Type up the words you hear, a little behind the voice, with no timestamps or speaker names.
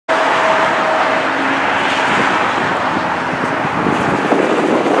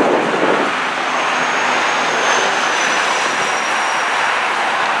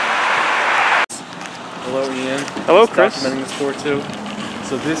Hello, Chris. Documenting the store too.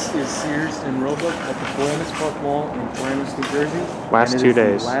 So this is Sears in Roebuck at the Paramus Park Mall in Paramus, New Jersey. Last 2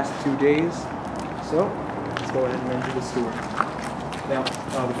 days. Last 2 days. So let's go ahead and enter the store. Now,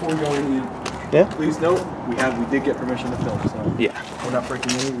 before we go in, please note we did get permission to film, so we're not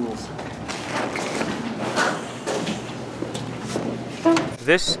breaking any rules.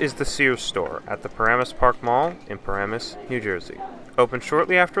 This is the Sears store at the Paramus Park Mall in Paramus, New Jersey. Opened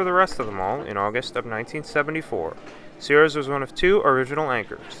shortly after the rest of the mall in August of 1974, Sears was one of 2 original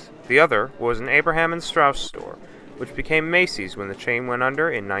anchors. The other was an Abraham Straus store, which became Macy's when the chain went under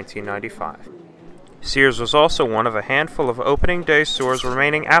in 1995. Sears was also one of a handful of opening day stores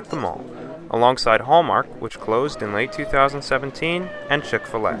remaining at the mall, alongside Hallmark, which closed in late 2017, and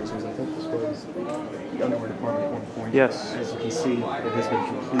Chick-fil-A. The underwear department at one point. Yes. As you can see, it has been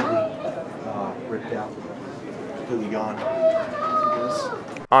completely ripped out, completely gone.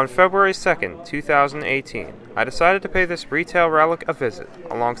 On February 2nd, 2018, I decided to pay this retail relic a visit,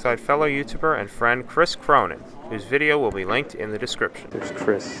 alongside fellow YouTuber and friend Chris Cronin, whose video will be linked in the description. There's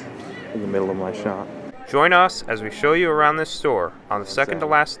Chris in the middle of my shot. Join us as we show you around this store on the second to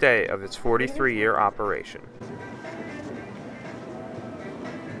last day of its 43-year operation.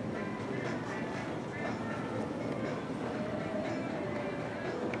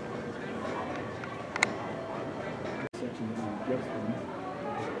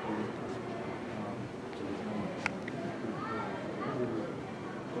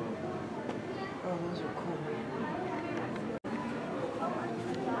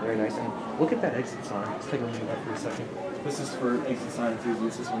 Very nice. And look at that exit sign. Let's take a look at that for a second. This is for exit sign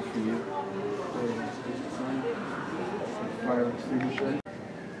enthusiasts. This one's for you. Very nice exit sign. Fire extinguisher.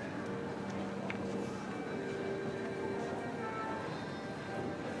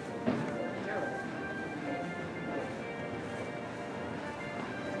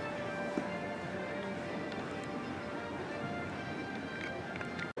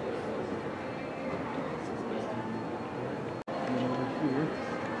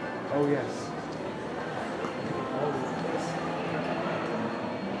 Oh yes.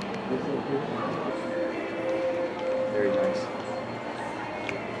 Very nice.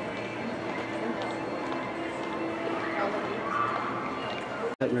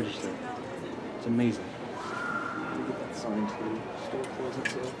 That register. It's amazing. Look at that sign too. Store closing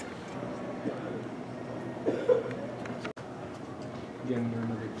sale. Again, we're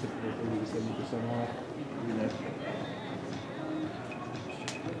another typical 30 to 70% off. Look at that.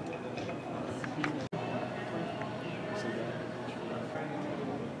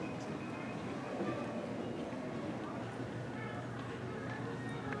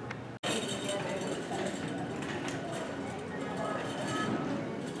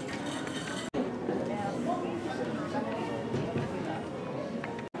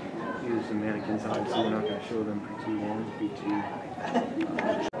 The mannequins, obviously we're not going to show them for too long, it'd be too...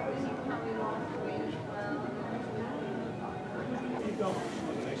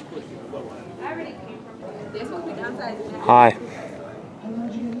 Hi.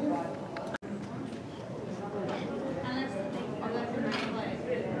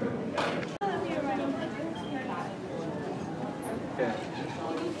 Yeah.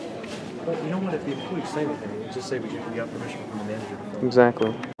 But you know what, if the employees say anything, just say we got permission from the manager.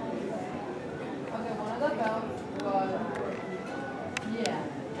 Exactly.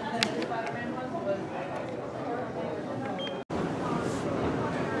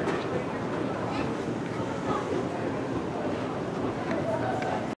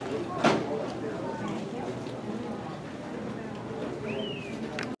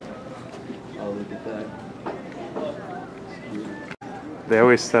 Look at that. They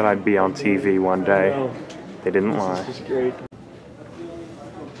always said I'd be on TV one day. Oh, They didn't lie. this is great.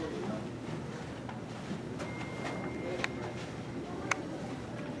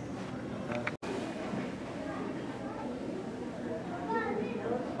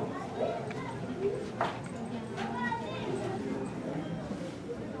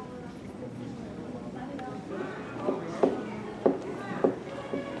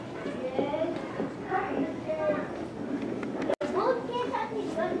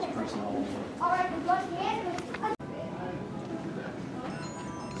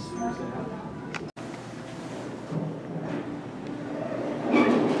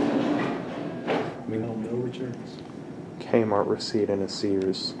 No returns. Kmart receipt and a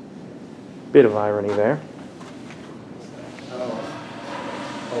Sears. Bit of irony there.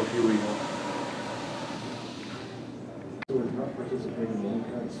 Oh, here we go. So we're not participating in any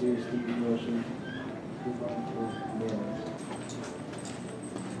kind of Sears TV motion.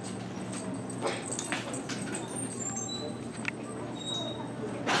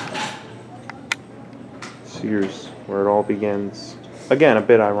 Sears where it all begins. Again, a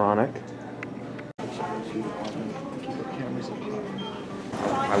bit ironic.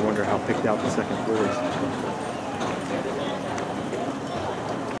 I wonder how picked out the second floor is.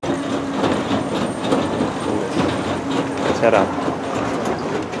 Let's head up.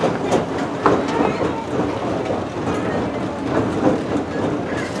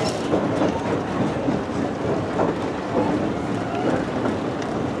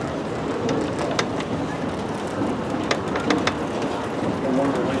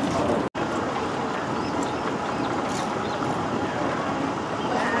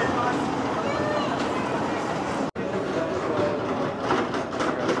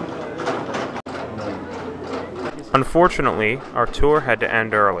 Unfortunately, our tour had to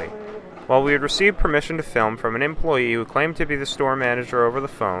end early. While we had received permission to film from an employee who claimed to be the store manager over the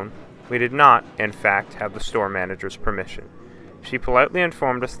phone, we did not, in fact, have the store manager's permission. She politely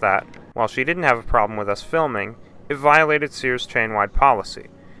informed us that, while she didn't have a problem with us filming, it violated Sears' chain-wide policy.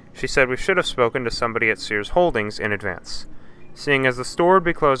 She said we should have spoken to somebody at Sears Holdings in advance. Seeing as the store would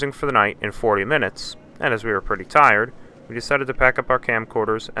be closing for the night in 40 minutes, and as we were pretty tired, we decided to pack up our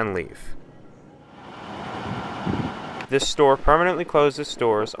camcorders and leave. This store permanently closed its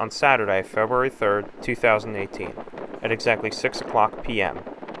doors on Saturday, February 3rd, 2018, at exactly 6 o'clock p.m.,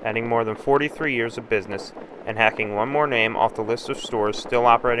 adding more than 43 years of business and hacking one more name off the list of stores still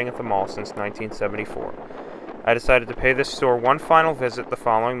operating at the mall since 1974. I decided to pay this store one final visit the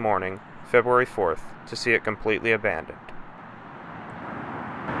following morning, February 4th, to see it completely abandoned.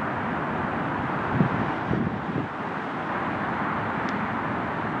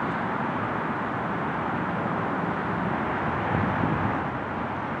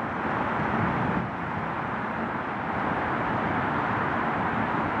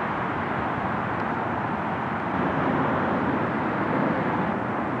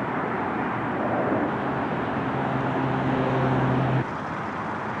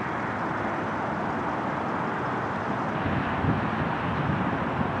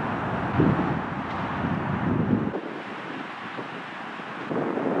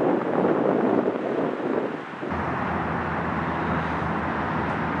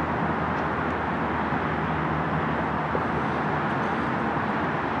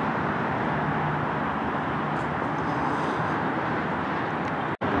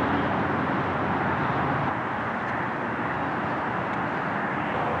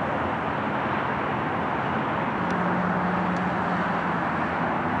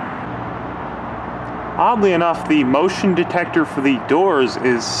 Oddly enough, the motion detector for the doors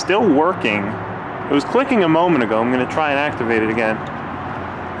is still working. It was clicking a moment ago. I'm going to try and activate it again.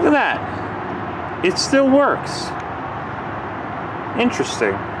 Look at that. It still works.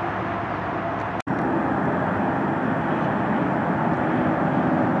 Interesting.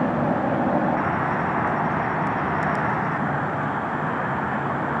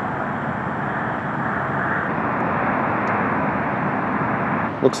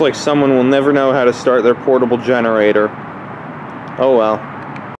 Looks like someone will never know how to start their portable generator. Oh well.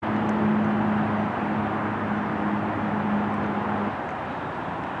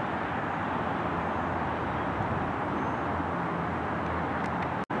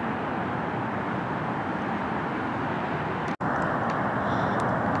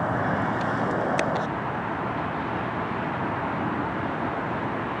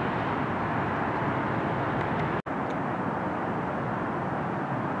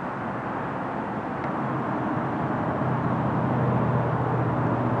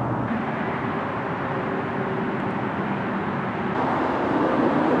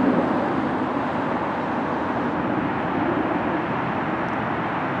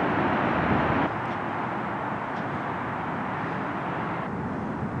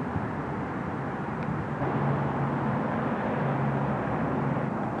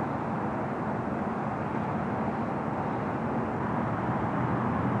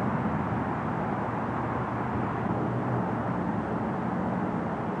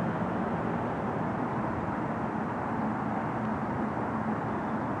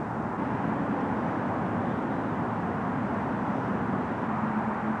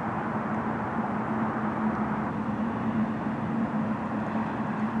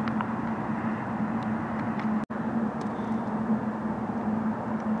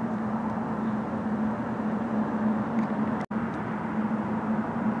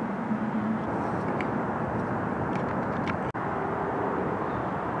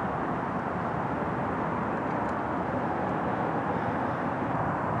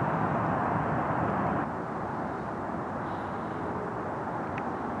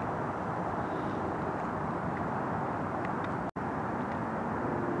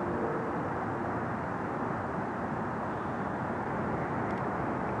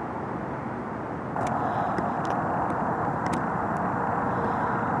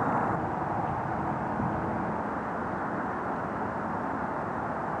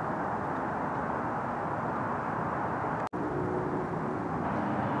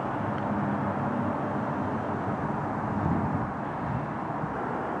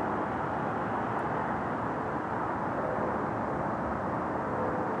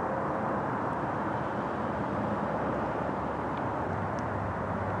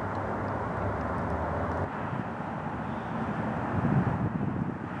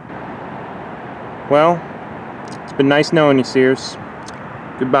 Well, it's been nice knowing you, Sears.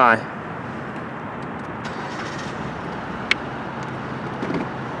 Goodbye.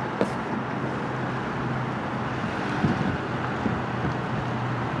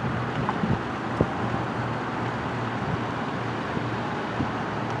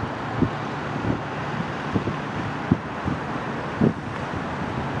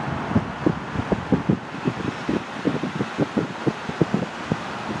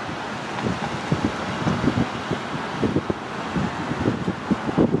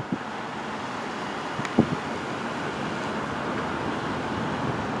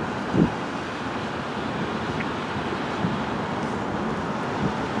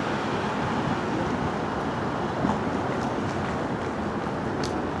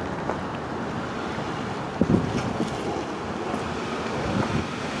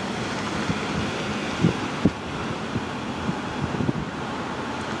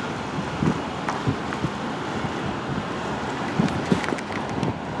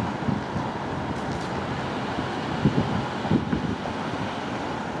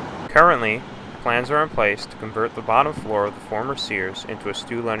 Currently, plans are in place to convert the bottom floor of the former Sears into a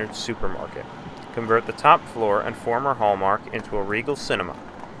Stew Leonard supermarket, convert the top floor and former Hallmark into a Regal Cinema,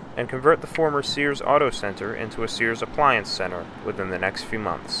 and convert the former Sears Auto Center into a Sears Appliance Center within the next few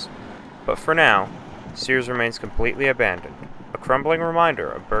months. But for now, Sears remains completely abandoned, a crumbling reminder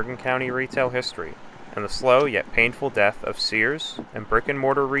of Bergen County retail history and the slow yet painful death of Sears and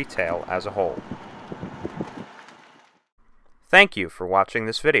brick-and-mortar retail as a whole. Thank you for watching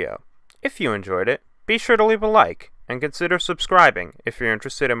this video. If you enjoyed it, be sure to leave a like and consider subscribing if you're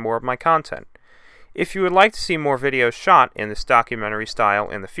interested in more of my content. If you would like to see more videos shot in this documentary style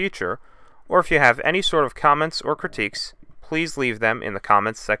in the future, or if you have any sort of comments or critiques, please leave them in the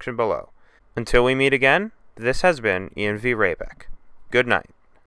comments section below. Until we meet again, this has been Ian V. Raybeck. Good night.